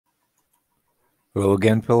Hello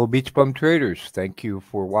again, fellow BeachBum traders. Thank you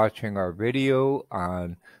for watching our video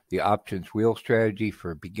on the options wheel strategy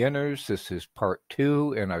for beginners. This is part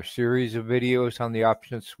 2 in our series of videos on the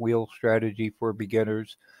options wheel strategy for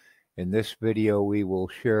beginners. In this video, we will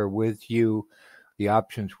share with you the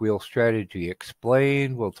options wheel strategy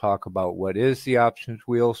explained. We'll talk about what is the options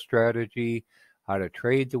wheel strategy, how to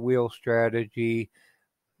trade the wheel strategy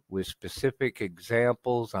with specific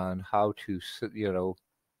examples on how to,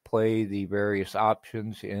 play the various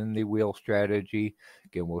options in the wheel strategy.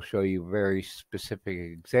 Again, we'll show you very specific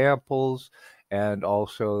examples, and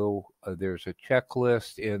also there's a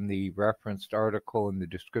checklist in the referenced article in the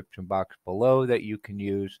description box below that you can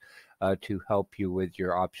use to help you with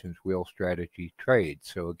your options wheel strategy trade.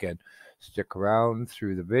 So again, stick around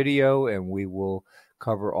through the video and we will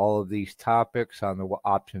cover all of these topics on the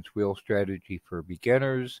options wheel strategy for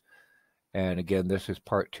beginners. And again, this is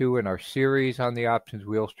part 2 in our series on the options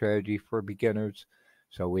wheel strategy for beginners.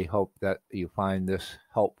 So we hope that you find this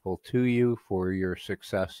helpful to you for your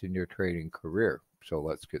success in your trading career. So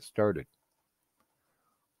let's get started.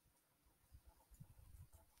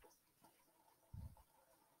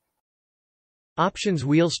 Options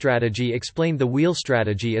wheel strategy explained. The wheel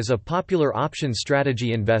strategy is a popular options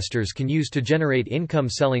strategy investors can use to generate income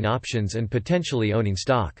selling options and potentially owning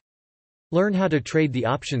stock. Learn how to trade the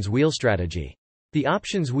options wheel strategy. The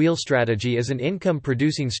options wheel strategy is an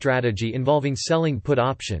income-producing strategy involving selling put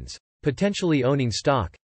options, potentially owning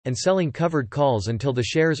stock, and selling covered calls until the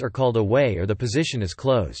shares are called away or the position is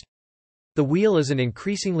closed. The wheel is an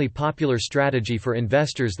increasingly popular strategy for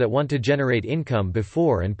investors that want to generate income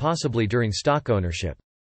before and possibly during stock ownership.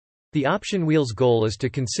 The option wheel's goal is to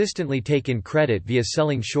consistently take in credit via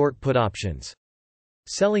selling short put options.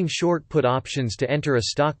 Selling short put options to enter a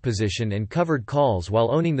stock position and covered calls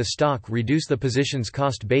while owning the stock reduce the position's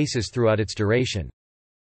cost basis throughout its duration.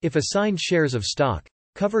 If assigned shares of stock,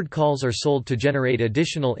 covered calls are sold to generate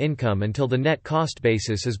additional income until the net cost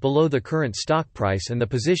basis is below the current stock price and the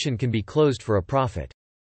position can be closed for a profit.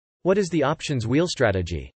 What is the options wheel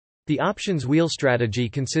strategy? The options wheel strategy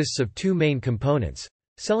consists of two main components.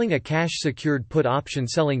 Selling a cash-secured put option.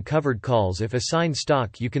 Selling covered calls. If assigned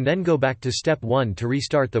stock, you can then go back to step 1 to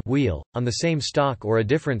restart the wheel, on the same stock or a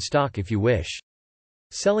different stock if you wish.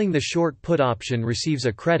 Selling the short put option receives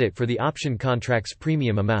a credit for the option contract's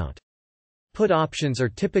premium amount. Put options are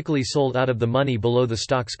typically sold out of the money below the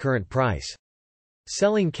stock's current price.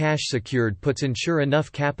 Selling cash-secured puts ensure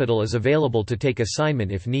enough capital is available to take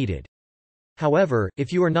assignment if needed. However,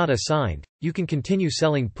 if you are not assigned, you can continue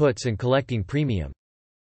selling puts and collecting premium.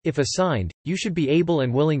 If assigned, you should be able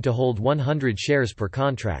and willing to hold 100 shares per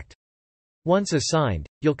contract. Once assigned,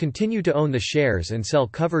 you'll continue to own the shares and sell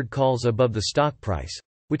covered calls above the stock price,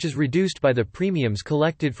 which is reduced by the premiums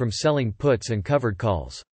collected from selling puts and covered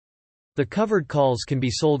calls. The covered calls can be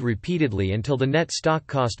sold repeatedly until the net stock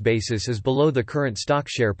cost basis is below the current stock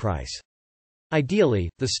share price. Ideally,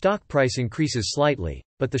 the stock price increases slightly,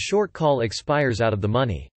 but the short call expires out of the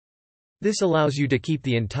money. This allows you to keep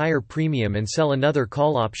the entire premium and sell another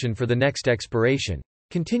call option for the next expiration,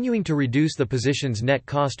 continuing to reduce the position's net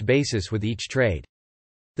cost basis with each trade.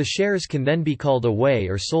 The shares can then be called away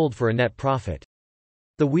or sold for a net profit.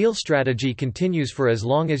 The wheel strategy continues for as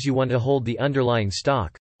long as you want to hold the underlying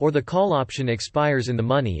stock, or the call option expires in the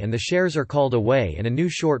money and the shares are called away and a new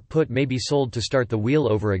short put may be sold to start the wheel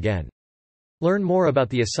over again. Learn more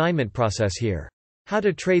about the assignment process here. How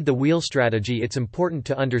to trade the wheel strategy. It's important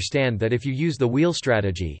to understand that if you use the wheel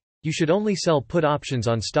strategy, you should only sell put options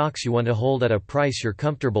on stocks you want to hold at a price you're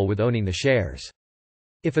comfortable with owning the shares.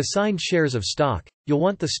 If assigned shares of stock, you'll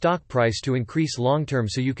want the stock price to increase long-term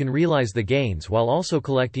so you can realize the gains while also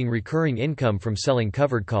collecting recurring income from selling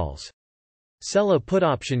covered calls. Sell a put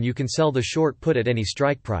option. You can sell the short put at any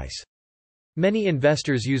strike price. Many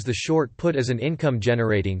investors use the short put as an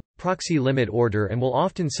income-generating, proxy limit order and will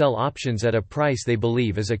often sell options at a price they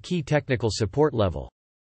believe is a key technical support level.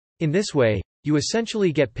 In this way, you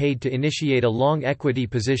essentially get paid to initiate a long equity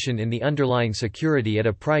position in the underlying security at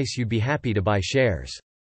a price you'd be happy to buy shares.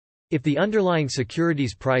 If the underlying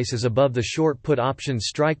security's price is above the short put option's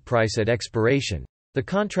strike price at expiration, the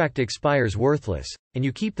contract expires worthless, and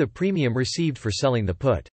you keep the premium received for selling the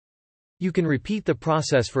put. You can repeat the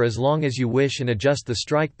process for as long as you wish and adjust the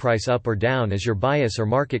strike price up or down as your bias or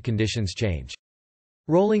market conditions change.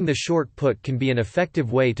 Rolling the short put can be an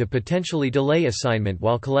effective way to potentially delay assignment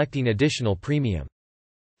while collecting additional premium.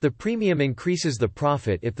 The premium increases the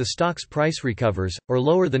profit if the stock's price recovers, or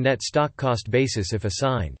lower the net stock cost basis if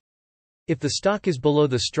assigned. If the stock is below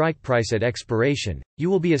the strike price at expiration,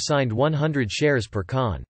 you will be assigned 100 shares per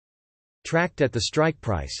con. Tracked at the strike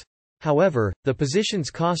price. However, the position's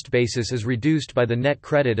cost basis is reduced by the net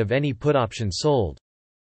credit of any put option sold.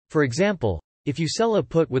 For example, if you sell a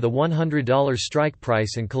put with a $100 strike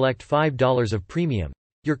price and collect $5 of premium,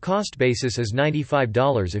 your cost basis is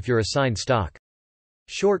 $95 if you're assigned stock.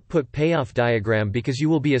 Short put payoff diagram. Because you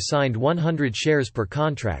will be assigned 100 shares per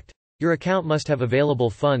contract, your account must have available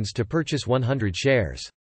funds to purchase 100 shares.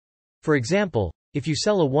 For example, if you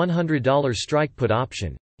sell a $100 strike put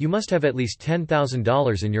option, you must have at least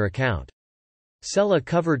 $10,000 in your account. Sell a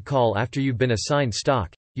covered call. After you've been assigned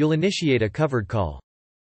stock, you'll initiate a covered call.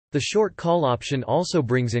 The short call option also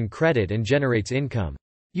brings in credit and generates income.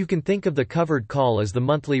 You can think of the covered call as the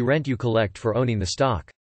monthly rent you collect for owning the stock.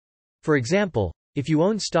 For example, if you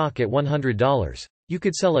own stock at $100, you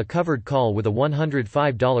could sell a covered call with a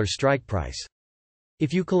 $105 strike price.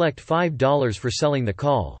 If you collect $5 for selling the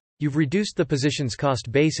call, you've reduced the position's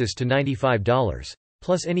cost basis to $95,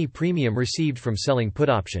 plus any premium received from selling put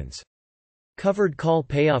options. Covered call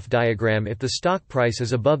payoff diagram. If the stock price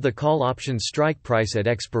is above the call option's strike price at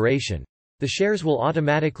expiration, the shares will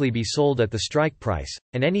automatically be sold at the strike price,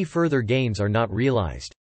 and any further gains are not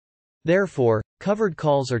realized. Therefore, covered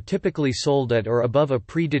calls are typically sold at or above a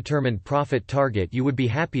predetermined profit target. You would be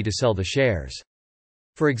happy to sell the shares.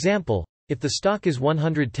 For example, if the stock is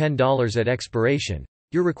 $110 at expiration,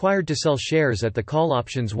 you're required to sell shares at the call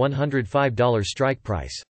option's $105 strike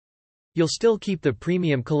price. You'll still keep the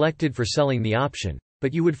premium collected for selling the option,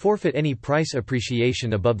 but you would forfeit any price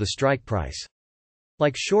appreciation above the strike price.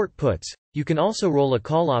 Like short puts, you can also roll a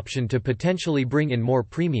call option to potentially bring in more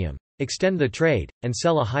premium, extend the trade, and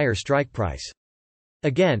sell a higher strike price.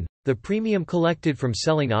 Again, the premium collected from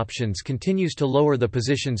selling options continues to lower the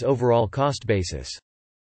position's overall cost basis.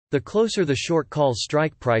 The closer the short call's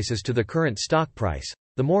strike price is to the current stock price,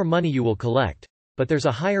 the more money you will collect, but there's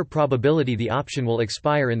a higher probability the option will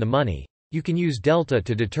expire in the money. You can use delta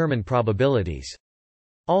to determine probabilities.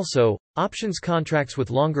 Also, options contracts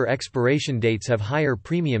with longer expiration dates have higher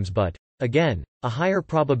premiums but, again, a higher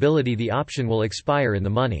probability the option will expire in the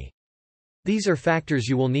money. These are factors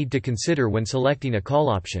you will need to consider when selecting a call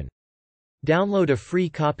option. Download a free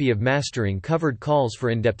copy of Mastering Covered Calls for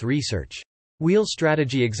in-depth research. Wheel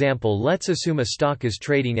strategy example. Let's assume a stock is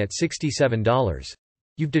trading at $67.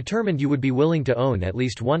 You've determined you would be willing to own at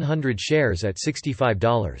least 100 shares at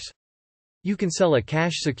 $65. You can sell a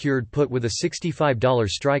cash-secured put with a $65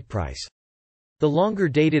 strike price. The longer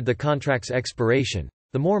dated the contract's expiration,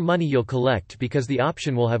 the more money you'll collect because the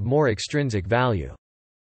option will have more extrinsic value.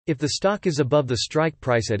 If the stock is above the strike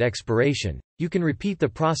price at expiration, you can repeat the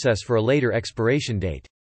process for a later expiration date.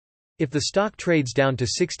 If the stock trades down to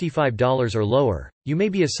 $65 or lower, you may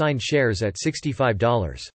be assigned shares at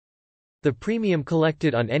 $65. The premium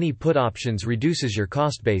collected on any put options reduces your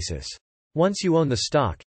cost basis. Once you own the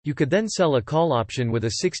stock, you could then sell a call option with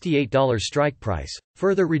a $68 strike price,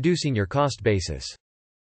 further reducing your cost basis.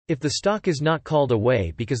 If the stock is not called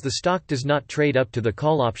away because the stock does not trade up to the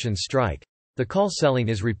call option strike, the call selling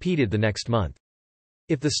is repeated the next month.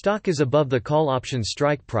 If the stock is above the call option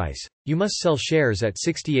strike price, you must sell shares at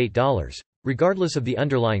 $68, regardless of the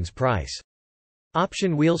underlying's price.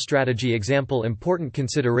 Option wheel strategy example. Important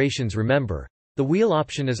considerations. Remember, the wheel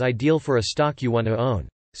option is ideal for a stock you want to own,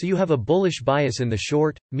 so you have a bullish bias in the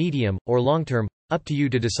short, medium, or long term, up to you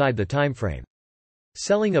to decide the timeframe.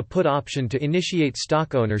 Selling a put option to initiate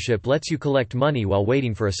stock ownership lets you collect money while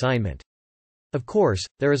waiting for assignment. Of course,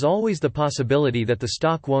 there is always the possibility that the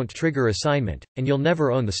stock won't trigger assignment, and you'll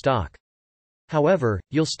never own the stock. However,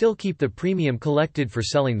 you'll still keep the premium collected for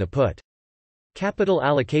selling the put. Capital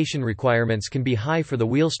allocation requirements can be high for the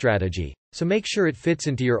wheel strategy, so make sure it fits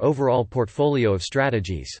into your overall portfolio of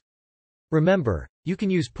strategies. Remember, you can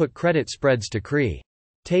use put credit spreads to create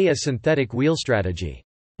a synthetic wheel strategy.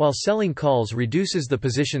 While selling calls reduces the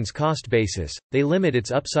position's cost basis, they limit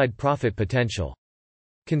its upside profit potential.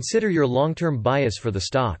 Consider your long-term bias for the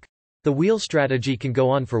stock. The wheel strategy can go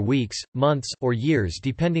on for weeks, months, or years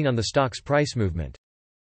depending on the stock's price movement.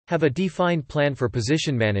 Have a defined plan for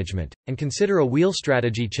position management, and consider a wheel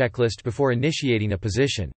strategy checklist before initiating a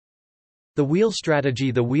position. The wheel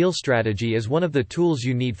strategy. The wheel strategy is one of the tools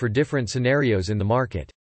you need for different scenarios in the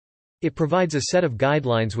market. It provides a set of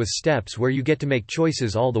guidelines with steps where you get to make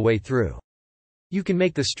choices all the way through. You can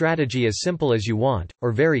make the strategy as simple as you want,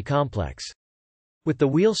 or very complex. With the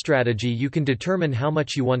wheel strategy you can determine how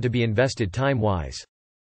much you want to be invested time-wise.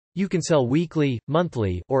 You can sell weekly,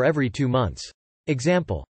 monthly, or every 2 months.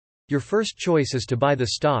 Example. Your first choice is to buy the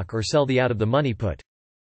stock or sell the out-of-the-money put.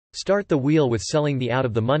 Start the wheel with selling the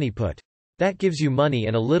out-of-the-money put. That gives you money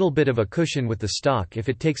and a little bit of a cushion with the stock if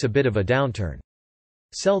it takes a bit of a downturn.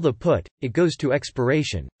 Sell the put, it goes to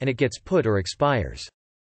expiration, and it gets put or expires.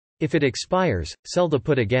 If it expires, sell the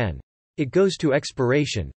put again. It goes to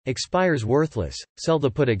expiration, expires worthless, sell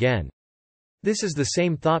the put again. This is the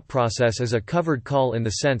same thought process as a covered call in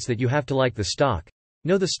the sense that you have to like the stock,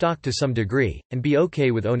 know the stock to some degree, and be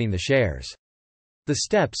okay with owning the shares. The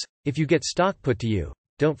steps: if you get stock put to you,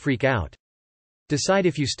 don't freak out. Decide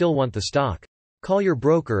if you still want the stock. Call your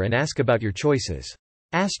broker and ask about your choices.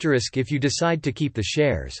 Asterisk: if you decide to keep the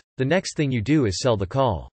shares, the next thing you do is sell the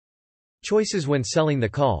call. Choices when selling the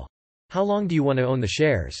call. How long do you want to own the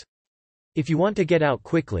shares? If you want to get out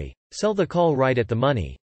quickly, sell the call right at the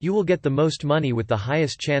money. You will get the most money with the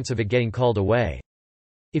highest chance of it getting called away.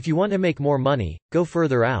 If you want to make more money, go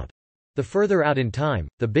further out. The further out in time,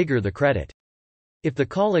 the bigger the credit. If the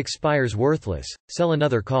call expires worthless, sell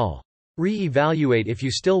another call. Re-evaluate if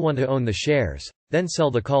you still want to own the shares, then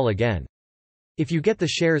sell the call again. If you get the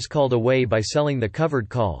shares called away by selling the covered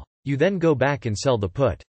call, you then go back and sell the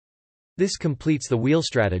put. This completes the wheel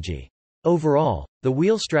strategy. Overall, the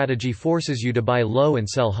wheel strategy forces you to buy low and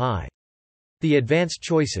sell high. The advanced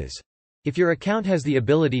choices. If your account has the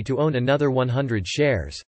ability to own another 100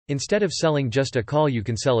 shares, instead of selling just a call you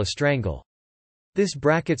can sell a strangle. This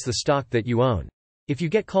brackets the stock that you own. If you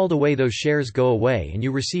get called away, those shares go away and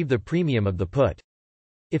you receive the premium of the put.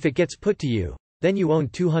 If it gets put to you, then you own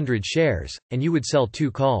 200 shares, and you would sell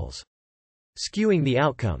 2 calls. Skewing the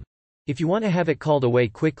outcome. If you want to have it called away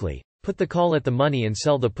quickly, put the call at the money and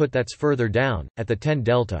sell the put that's further down, at the 10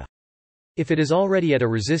 delta. If it is already at a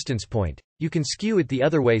resistance point, you can skew it the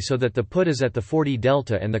other way so that the put is at the 40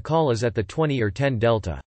 delta and the call is at the 20 or 10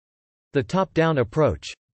 delta. The top-down approach.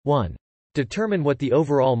 1. Determine what the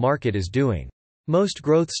overall market is doing. Most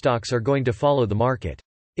growth stocks are going to follow the market.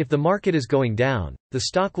 If the market is going down, the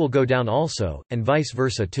stock will go down also, and vice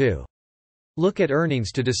versa too. Look at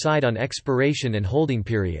earnings to decide on expiration and holding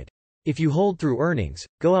period. If you hold through earnings,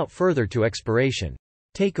 go out further to expiration.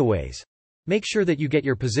 Takeaways. Make sure that you get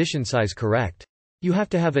your position size correct. You have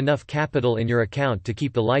to have enough capital in your account to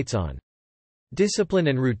keep the lights on. Discipline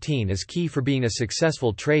and routine is key for being a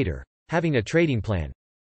successful trader. Having a trading plan.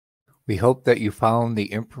 We hope that you found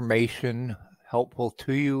the information helpful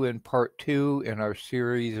to you in part 2 in our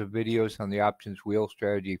series of videos on the options wheel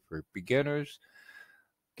strategy for beginners.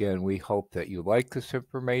 Again, we hope that you like this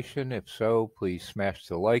information. If so, please smash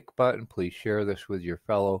the like button. Please share this with your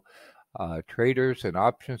fellow traders and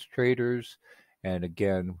options traders. And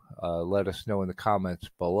again, let us know in the comments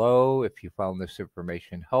below if you found this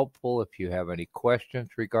information helpful. If you have any questions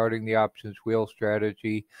regarding the options wheel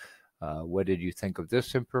strategy, what did you think of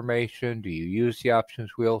this information? Do you use the options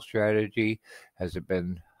wheel strategy? Has it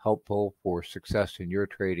been helpful for success in your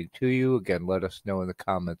trading to you? Again, let us know in the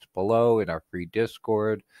comments below, in our free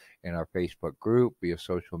Discord, in our Facebook group, via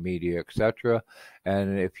social media, etc.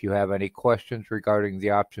 And if you have any questions regarding the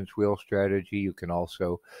options wheel strategy, you can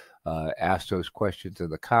also ask those questions in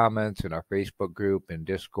the comments in our Facebook group and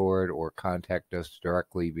Discord, or contact us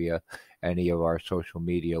directly via any of our social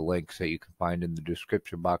media links that you can find in the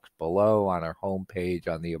description box below, on our homepage,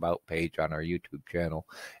 on the About page, on our YouTube channel,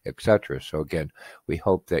 etc. So again, we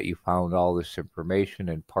hope that you found all this information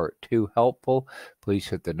in part 2 helpful. Please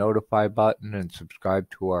hit the notify button and subscribe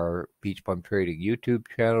to our BeachBum Trading YouTube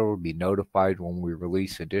channel to be notified when we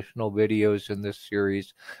release additional videos in this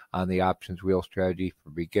series on the options wheel strategy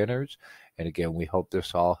for beginners. And again, we hope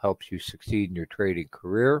this all helps you succeed in your trading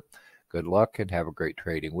career. Good luck and have a great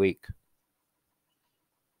trading week.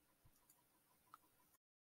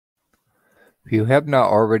 If you have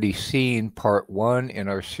not already seen part 1 in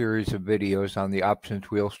our series of videos on the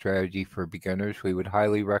options wheel strategy for beginners, we would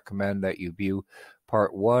highly recommend that you view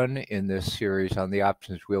part 1 in this series on the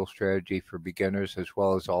options wheel strategy for beginners, as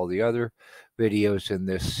well as all the other videos in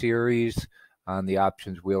this series on the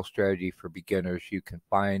options wheel strategy for beginners. You can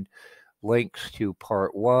find links to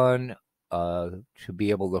part 1 to be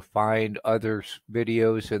able to find other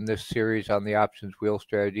videos in this series on the options wheel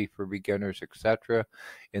strategy for beginners, etc.,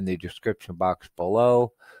 in the description box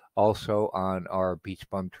below. Also on our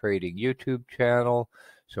BeachBum Trading YouTube channel.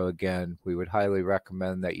 So again, we would highly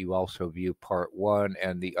recommend that you also view part 1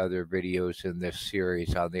 and the other videos in this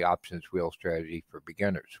series on the options wheel strategy for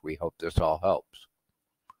beginners. We hope this all helps.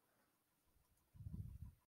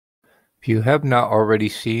 If you have not already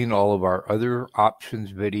seen all of our other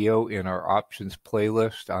options video in our options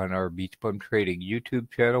playlist on our BeachBum Trading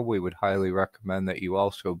YouTube channel, we would highly recommend that you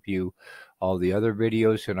also view all the other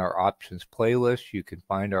videos in our options playlist. You can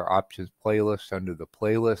find our options playlist under the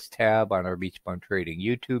playlist tab on our BeachBum Trading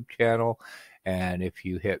YouTube channel. And if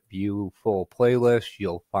you hit view full playlist,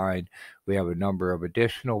 you'll find we have a number of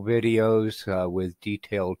additional videos with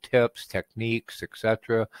detailed tips, techniques,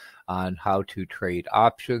 etc. on how to trade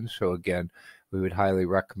options. So again, We would highly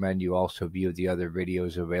recommend you also view the other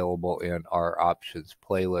videos available in our options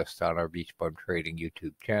playlist on our BeachBum Trading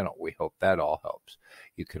YouTube channel. We hope that all helps.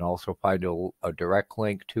 You can also find a direct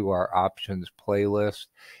link to our options playlist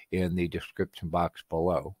in the description box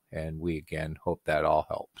below, and we again hope that all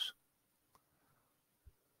helps.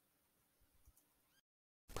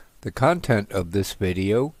 The content of this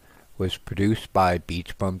video was produced by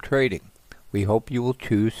BeachBum Trading. We hope you will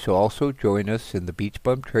choose to also join us in the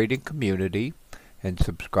BeachBum Trading community and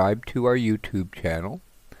subscribe to our YouTube channel.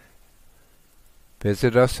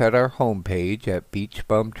 Visit us at our homepage at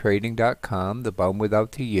beachbumtrading.com, the bum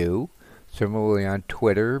without the U. Similarly on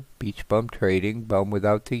Twitter, BeachBum Trading, bum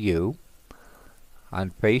without the U.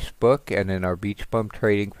 On Facebook and in our BeachBum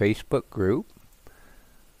Trading Facebook group.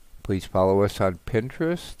 Please follow us on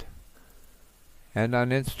Pinterest and on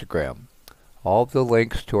Instagram. All of the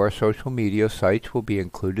links to our social media sites will be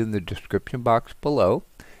included in the description box below,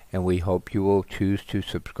 and we hope you will choose to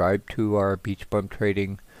subscribe to our BeachBum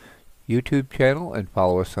Trading YouTube channel and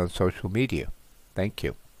follow us on social media. Thank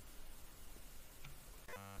you.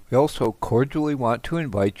 We also cordially want to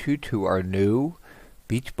invite you to our new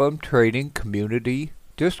BeachBum Trading Community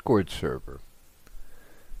Discord server,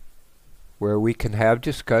 where we can have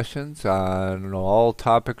discussions on all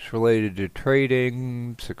topics related to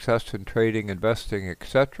trading, success in trading, investing,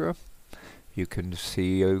 etc. You can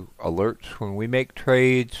see alerts when we make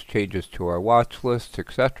trades, changes to our watch lists,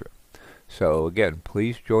 etc. So again,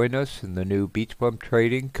 please join us in the new BeachBum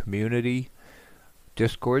Trading Community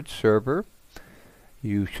Discord server.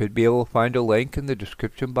 You should be able to find a link in the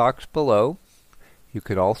description box below. You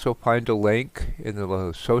can also find a link in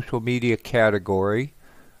the social media category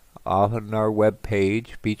on our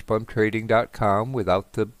webpage, beachbumtrading.com,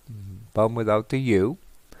 without the bum without the U,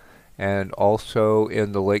 and also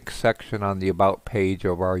in the link section on the About page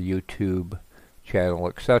of our YouTube channel,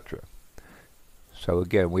 etc. So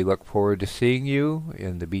again, we look forward to seeing you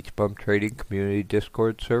in the BeachBum Trading Community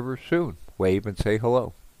Discord server soon. Wave and say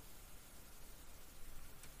hello.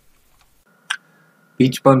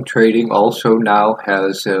 BeachBum Trading also now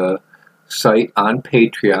has a site on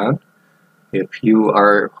Patreon. If you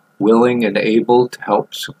are willing and able to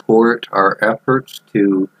help support our efforts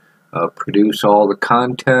to produce all the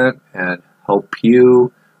content and help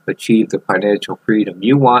you achieve the financial freedom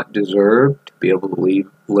you want, deserve, to be able to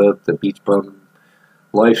live the BeachBum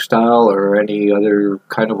lifestyle or any other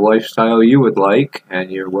kind of lifestyle you would like,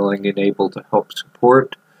 and you're willing and able to help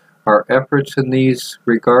support our efforts in these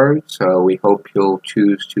regards, we hope you'll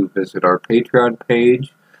choose to visit our Patreon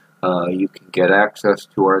page. You can get access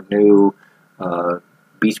to our new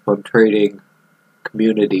BeachBum Trading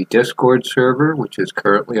Community Discord server, which is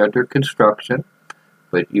currently under construction,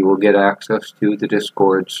 but you will get access to the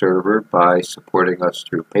Discord server by supporting us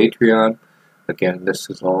through Patreon. Again, this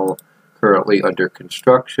is all currently under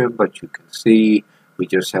construction, but you can see we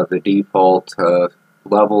just have the default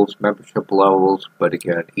levels, membership levels, but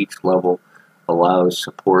again, each level allows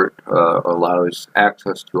allows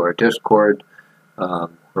access to our Discord.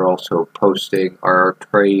 We're also posting our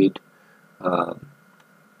trade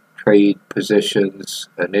positions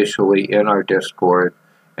initially in our Discord,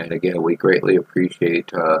 and again, we greatly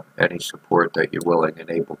appreciate any support that you're willing and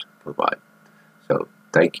able to provide. So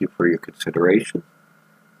thank you for your consideration.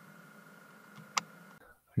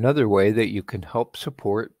 Another way that you can help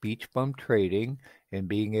support BeachBum Trading and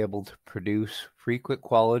being able to produce frequent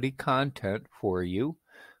quality content for you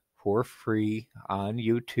for free on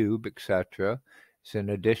YouTube, etc., is in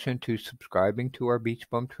addition to subscribing to our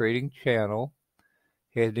BeachBum Trading channel,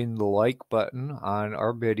 hitting the like button on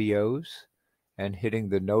our videos, and hitting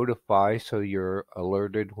the notify so you're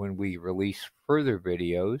alerted when we release further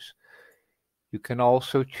videos. You can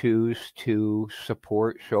also choose to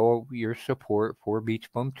show your support for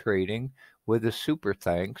BeachBum Trading with a super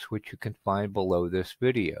thanks, which you can find below this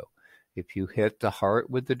video. If you hit the heart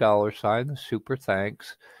with the $sign, the super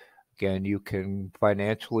thanks, again, you can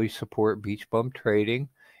financially support BeachBum Trading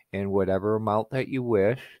in whatever amount that you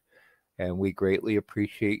wish, and we greatly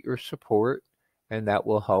appreciate your support, and that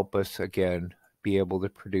will help us, again, be able to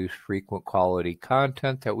produce frequent quality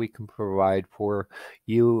content that we can provide for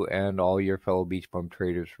you and all your fellow BeachBum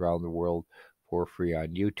traders around the world for free on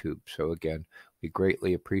YouTube. So again, we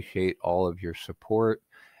greatly appreciate all of your support,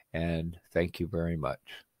 and thank you very much.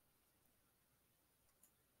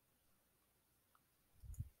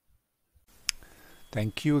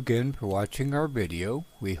 Thank you again for watching our video.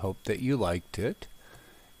 We hope that you liked it.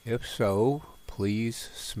 If so, please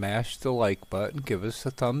smash the like button, give us a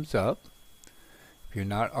thumbs up. If you're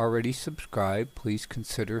not already subscribed, please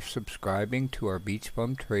consider subscribing to our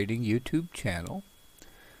BeachBum Trading YouTube channel.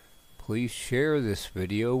 please share this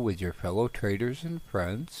video with your fellow traders and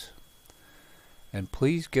friends. And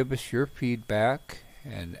please give us your feedback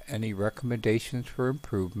and any recommendations for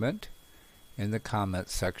improvement in the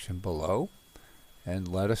comments section below. And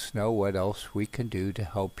let us know what else we can do to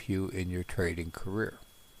help you in your trading career.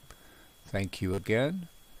 Thank you again.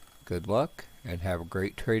 Good luck and have a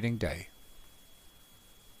great trading day.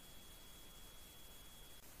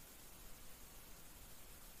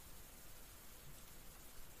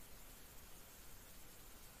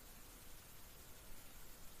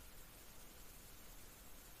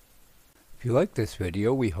 If you like this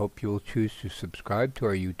video, we hope you will choose to subscribe to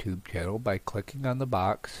our YouTube channel by clicking on the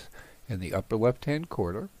box in the upper left hand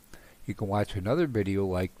corner. You can watch another video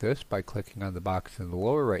like this by clicking on the box in the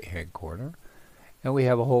lower right hand corner. And we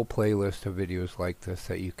have a whole playlist of videos like this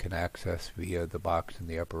that you can access via the box in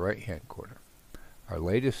the upper right hand corner. Our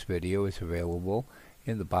latest video is available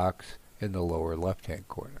in the box in the lower left hand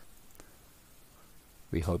corner.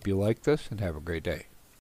 We hope you like this and have a great day.